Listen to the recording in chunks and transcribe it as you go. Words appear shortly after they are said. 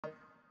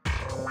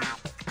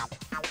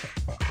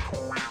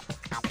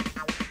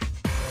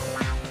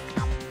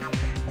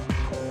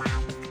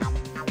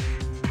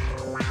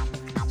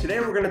Today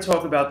we're going to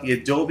talk about the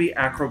Adobe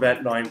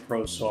Acrobat 9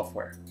 Pro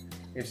software.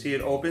 You see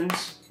it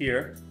opens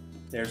here.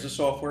 There's the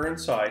software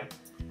inside.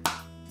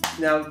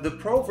 Now the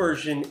Pro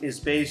version is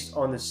based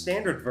on the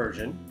standard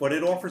version, but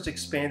it offers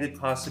expanded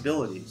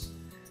possibilities.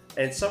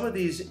 And some of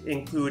these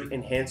include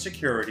enhanced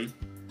security,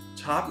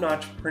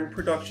 top-notch print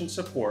production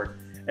support,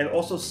 and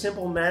also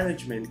simple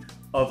management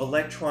of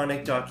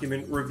electronic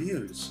document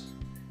reviews.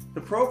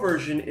 The Pro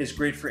version is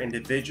great for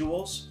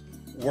individuals,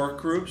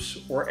 work groups,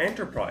 or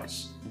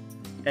enterprise.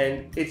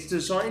 And it's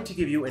designed to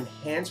give you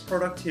enhanced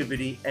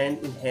productivity and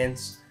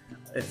enhanced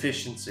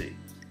efficiency.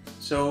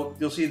 So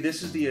you'll see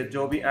this is the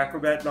Adobe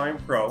Acrobat 9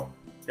 Pro.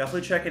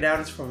 Definitely check it out.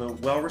 It's from a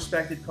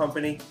well-respected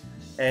company,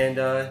 and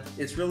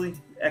it's really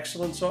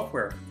excellent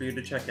software for you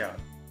to check out.